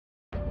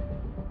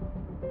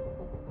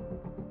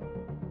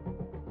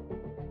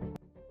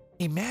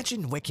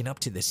Imagine waking up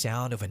to the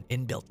sound of an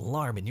inbuilt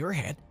alarm in your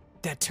head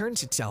that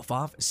turns itself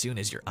off as soon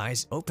as your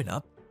eyes open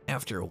up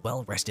after a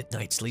well-rested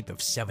night's sleep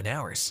of 7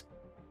 hours.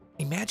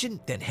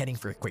 Imagine then heading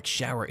for a quick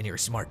shower in your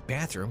smart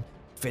bathroom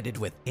fitted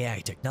with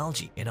AI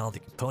technology and all the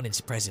components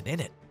present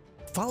in it.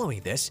 Following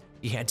this,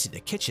 you head to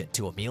the kitchen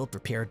to a meal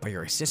prepared by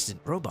your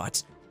assistant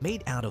robots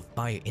made out of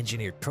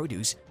bioengineered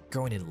produce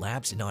grown in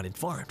labs and not in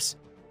farms.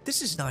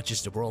 This is not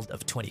just a world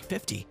of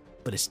 2050,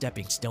 but a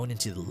stepping stone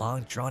into the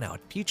long drawn-out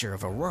future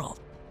of our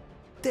world.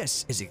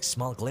 This is a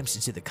small glimpse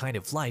into the kind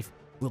of life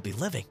we'll be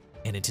living,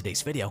 and in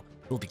today's video,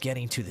 we'll be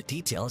getting into the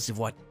details of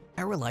what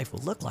our life will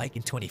look like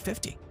in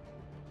 2050.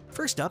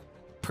 First up,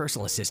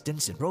 personal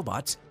assistants and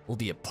robots will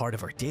be a part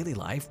of our daily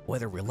life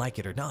whether we like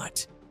it or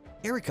not.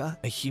 Erica,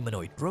 a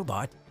humanoid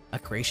robot, a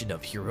creation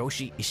of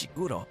Hiroshi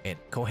Ishiguro and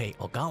Kohei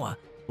Ogawa,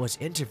 was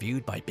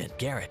interviewed by Ben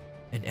Garrett,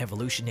 an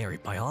evolutionary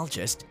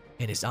biologist,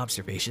 and his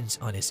observations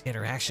on his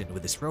interaction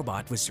with this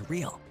robot was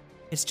surreal.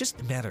 It's just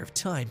a matter of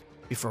time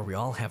before we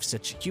all have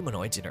such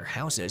humanoids in our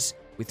houses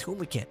with whom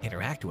we can't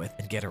interact with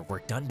and get our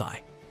work done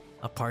by.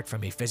 Apart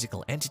from a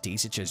physical entity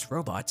such as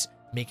robots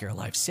make our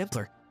lives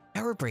simpler,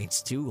 our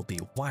brains too will be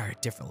wired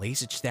differently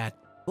such that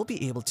we'll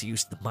be able to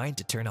use the mind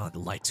to turn on the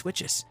light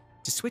switches,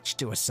 to switch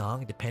to a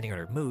song depending on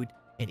our mood,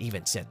 and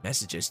even send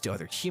messages to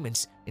other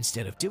humans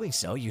instead of doing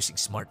so using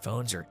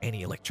smartphones or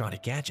any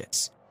electronic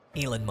gadgets.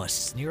 Elon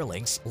Musk's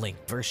NEURALINK'S Link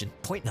version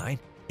 0.9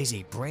 is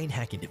a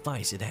brain-hacking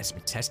device that has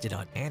been tested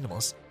on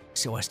animals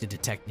so as to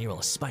detect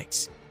neural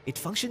spikes. It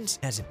functions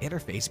as an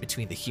interface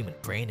between the human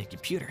brain and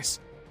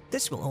computers.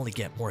 This will only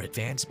get more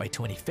advanced by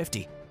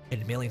 2050,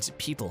 and millions of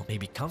people may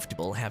be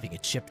comfortable having a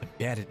chip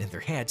embedded in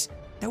their heads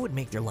that would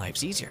make their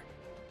lives easier.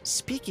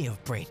 Speaking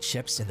of brain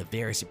chips and the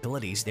various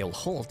abilities they will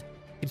hold,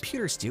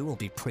 computers too will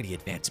be pretty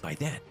advanced by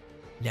then.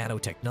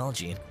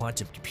 Nanotechnology and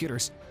quantum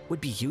computers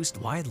would be used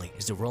widely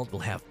as the world will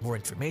have more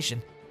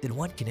information than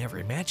one can ever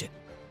imagine.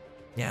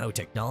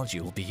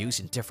 Nanotechnology will be used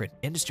in different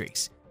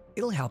industries.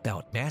 It'll help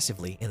out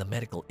massively in the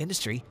medical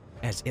industry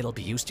as it'll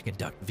be used to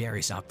conduct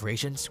various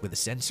operations with the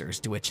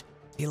sensors to which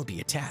it'll be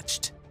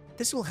attached.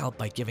 This will help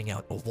by giving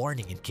out a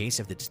warning in case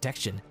of the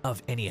detection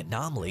of any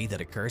anomaly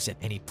that occurs at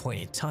any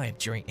point in time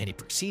during any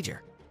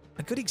procedure.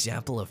 A good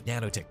example of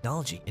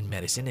nanotechnology in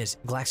medicine is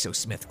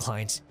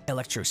GlaxoSmithKline's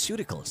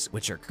electroceuticals,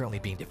 which are currently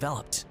being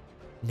developed.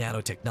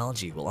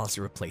 Nanotechnology will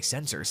also replace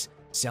sensors,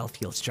 cell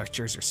field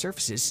structures or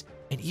surfaces,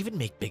 and even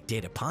make big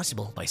data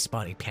possible by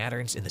spotting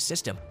patterns in the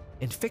system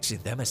and fixing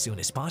them as soon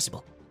as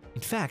possible.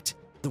 In fact,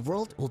 the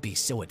world will be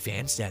so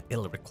advanced that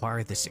it'll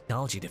require this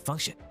technology to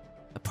function.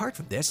 Apart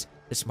from this,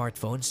 the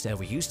smartphones that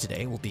we use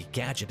today will be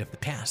gadgets of the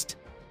past.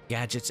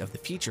 Gadgets of the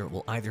future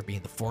will either be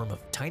in the form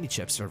of tiny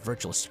chips or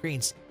virtual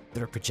screens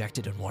that are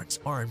projected on one's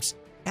arms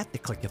at the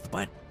click of a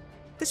button.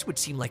 This would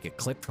seem like a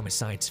clip from a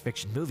science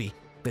fiction movie,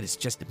 but it's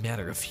just a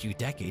matter of a few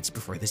decades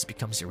before this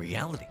becomes a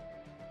reality.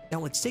 Now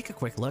let's take a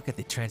quick look at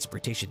the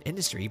transportation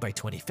industry by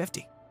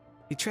 2050.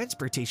 The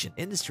transportation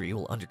industry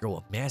will undergo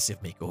a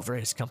massive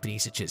makeover as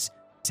companies such as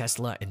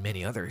Tesla and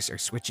many others are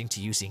switching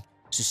to using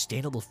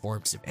sustainable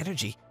forms of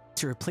energy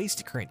to replace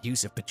the current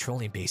use of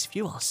petroleum-based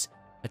fuels.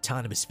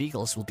 Autonomous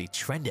vehicles will be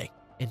trending,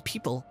 and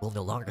people will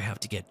no longer have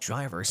to get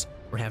drivers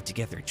or have to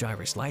get their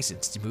driver's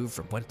license to move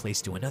from one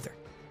place to another.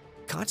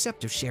 The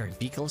concept of sharing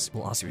vehicles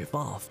will also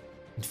evolve.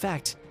 In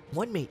fact,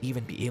 one may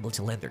even be able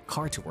to lend their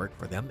car to work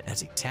for them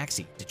as a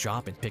taxi to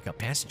drop and pick up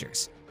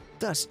passengers,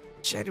 thus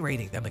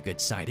generating them a good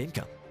side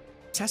income.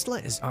 Tesla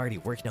is already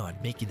working on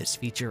making this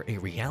feature a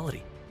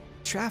reality.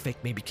 Traffic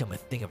may become a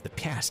thing of the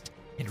past,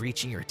 and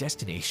reaching your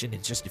destination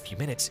in just a few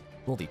minutes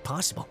will be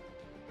possible.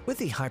 With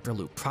the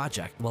HYPERLOOP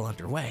project well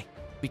underway,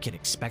 we can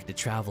expect to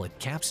travel in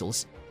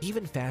capsules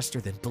even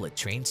faster than bullet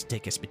trains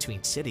take us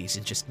between cities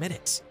in just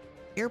minutes.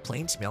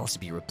 Airplanes may also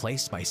be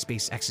replaced by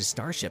SpaceX's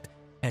Starship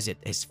as it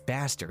is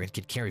faster and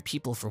can carry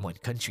people from one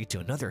country to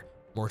another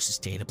more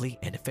sustainably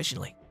and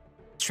efficiently.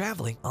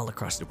 Traveling all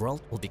across the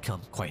world will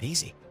become quite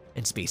easy,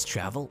 and space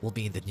travel will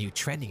be the new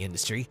trending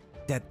industry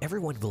that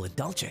everyone will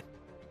indulge in.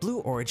 Blue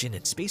Origin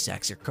and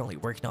SpaceX are currently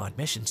working on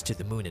missions to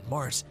the Moon and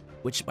Mars,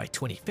 which by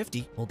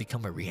 2050 will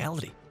become a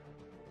reality.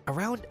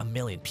 Around 1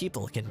 million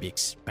people can be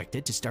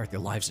expected to start their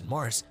lives on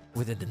Mars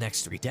within the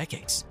next 3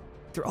 decades.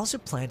 There are also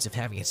plans of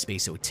having a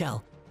space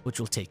hotel, which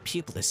will take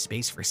people to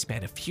space for a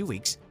span of a few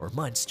weeks or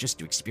months just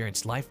to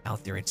experience life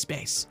out there in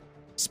space.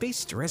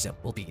 Space tourism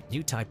will be a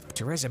new type of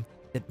tourism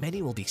that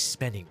many will be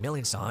spending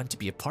millions on to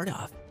be a part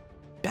of.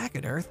 Back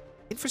on Earth,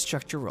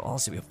 infrastructure will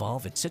also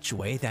evolve in such a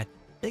way that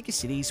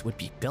megacities would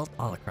be built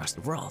all across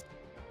the world.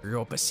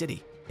 Europa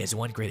City is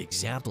one great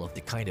example of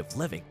the kind of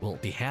living we'll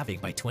be having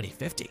by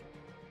 2050.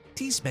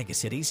 These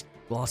megacities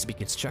will also be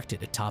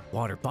constructed atop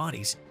water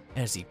bodies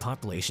as the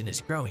population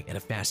is growing at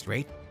a fast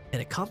rate,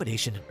 and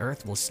accommodation on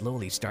Earth will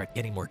slowly start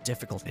getting more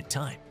difficult in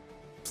time.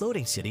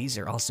 Floating cities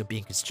are also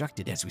being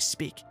constructed as we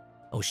speak.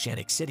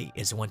 Oceanic City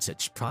is one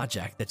such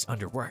project that's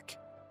under work.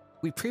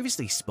 We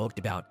previously spoke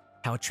about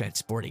how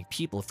transporting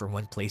people from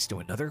one place to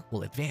another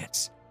will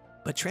advance,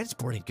 but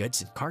transporting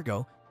goods and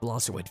cargo will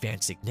also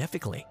advance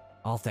significantly,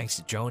 all thanks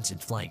to drones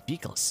and flying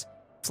vehicles.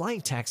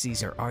 Flying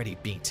taxis are already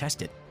being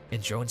tested,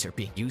 and drones are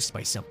being used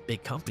by some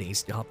big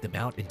companies to help them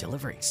out in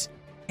deliveries.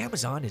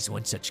 Amazon is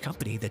one such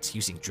company that's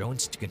using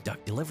drones to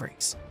conduct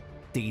deliveries.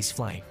 These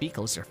flying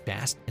vehicles are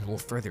fast and will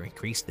further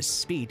increase the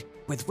speed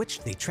with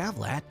which they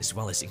travel at, as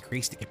well as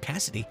increase the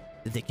capacity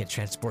that they can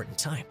transport in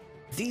time.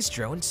 These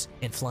drones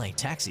and flying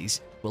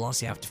taxis will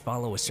also have to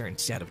follow a certain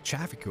set of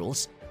traffic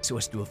rules so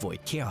as to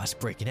avoid chaos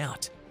breaking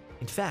out.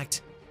 In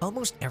fact,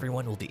 almost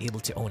everyone will be able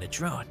to own a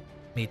drone,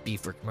 may it be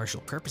for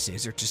commercial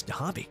purposes or just a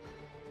hobby.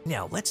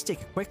 Now let's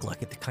take a quick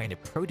look at the kind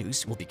of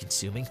produce we'll be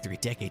consuming 3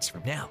 decades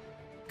from now.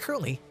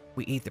 Currently,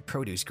 we eat the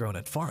produce grown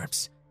on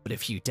farms, but a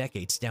few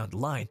decades down the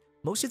line,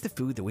 most of the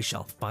food that we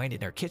shall find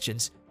in our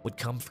kitchens would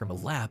come from a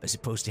lab as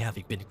opposed to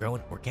having been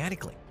grown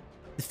organically.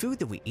 The food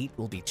that we eat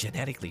will be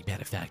genetically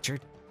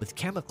manufactured with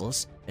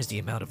chemicals, as the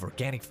amount of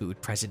organic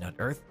food present on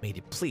Earth may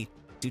deplete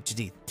due to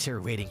the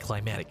deteriorating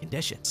climatic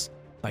conditions.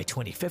 By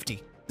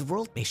 2050, the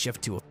world may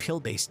shift to a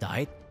pill-based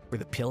diet where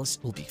the pills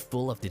will be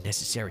full of the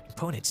necessary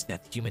components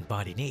that the human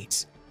body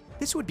needs.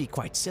 This would be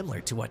quite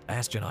similar to what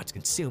astronauts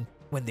consume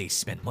when they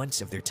spend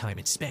months of their time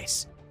in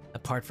space.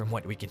 Apart from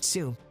what we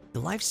consume,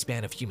 the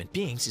lifespan of human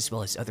beings as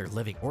well as other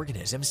living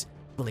organisms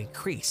will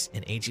increase,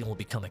 and aging will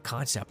become a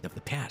concept of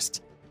the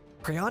past.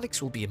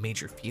 Cryonics will be a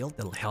major field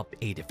that will help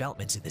aid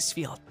developments in this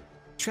field.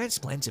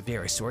 Transplants of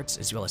various sorts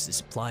as well as the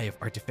supply of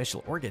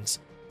artificial organs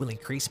will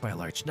increase by a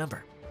large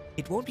number.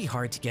 It won't be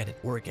hard to get an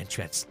organ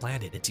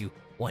transplanted into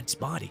one's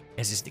body,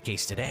 as is the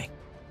case today.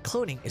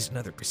 Cloning is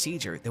another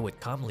procedure that would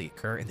commonly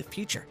occur in the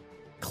future.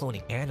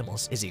 Cloning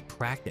animals is a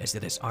practice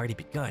that has already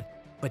begun,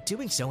 but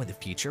doing so in the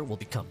future will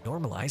become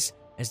normalized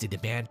as the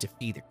demand to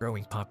feed the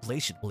growing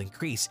population will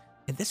increase,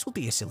 and this will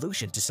be a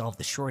solution to solve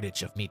the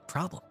shortage of meat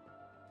problem.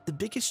 The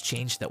biggest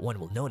change that one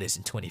will notice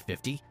in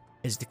 2050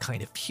 is the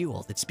kind of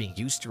fuel that's being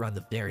used to run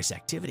the various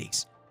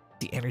activities.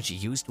 The energy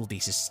used will be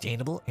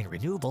sustainable and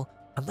renewable,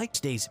 unlike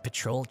today's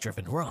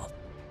petrol-driven world.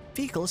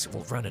 Vehicles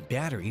will run on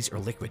batteries or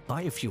liquid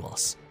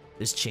biofuels.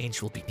 This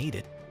change will be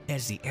needed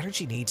as the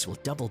energy needs will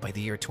double by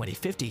the year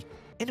 2050,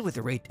 and with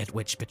the rate at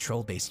which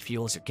petrol-based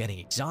fuels are getting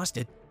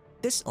exhausted,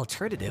 this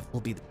alternative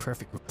will be the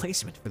perfect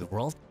replacement for the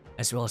world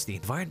as well as the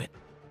environment.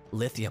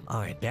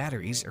 Lithium-ion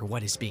batteries are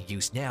what is being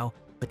used now,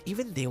 but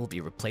even they will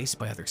be replaced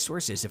by other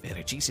sources of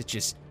energy such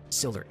as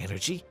solar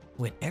energy,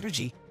 wind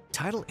energy,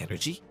 tidal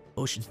energy,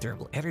 ocean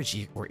thermal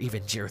energy, or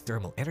even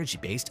geothermal energy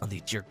based on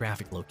the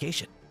geographic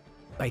location.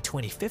 By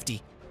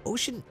 2050,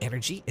 ocean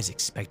energy is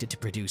expected to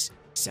produce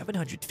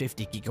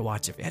 750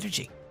 gigawatts of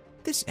energy.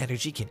 This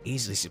energy can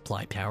easily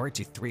supply power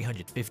to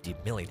 350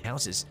 million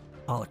houses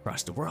all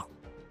across the world.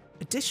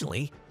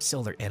 Additionally,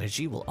 solar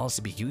energy will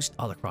also be used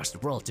all across the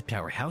world to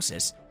power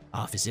houses,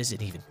 offices,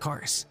 and even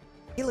cars.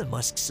 Elon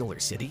Musk's solar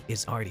city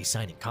is already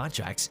signing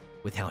contracts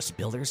with house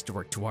builders to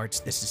work towards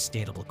this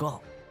sustainable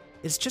goal.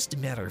 It's just a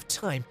matter of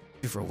time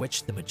before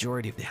which the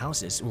majority of the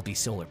houses will be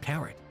solar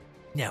powered.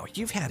 Now,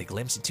 you've had a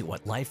glimpse into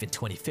what life in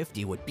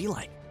 2050 would be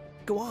like.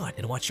 Go on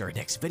and watch our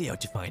next video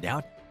to find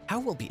out how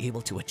we'll be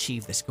able to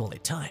achieve this goal in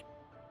time.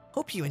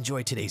 Hope you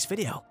enjoyed today's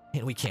video,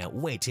 and we can't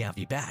wait to have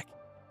you back.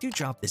 Do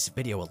drop this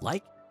video a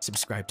like,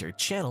 subscribe to our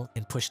channel,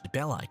 and push the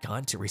bell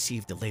icon to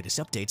receive the latest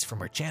updates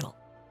from our channel.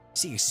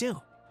 See you soon!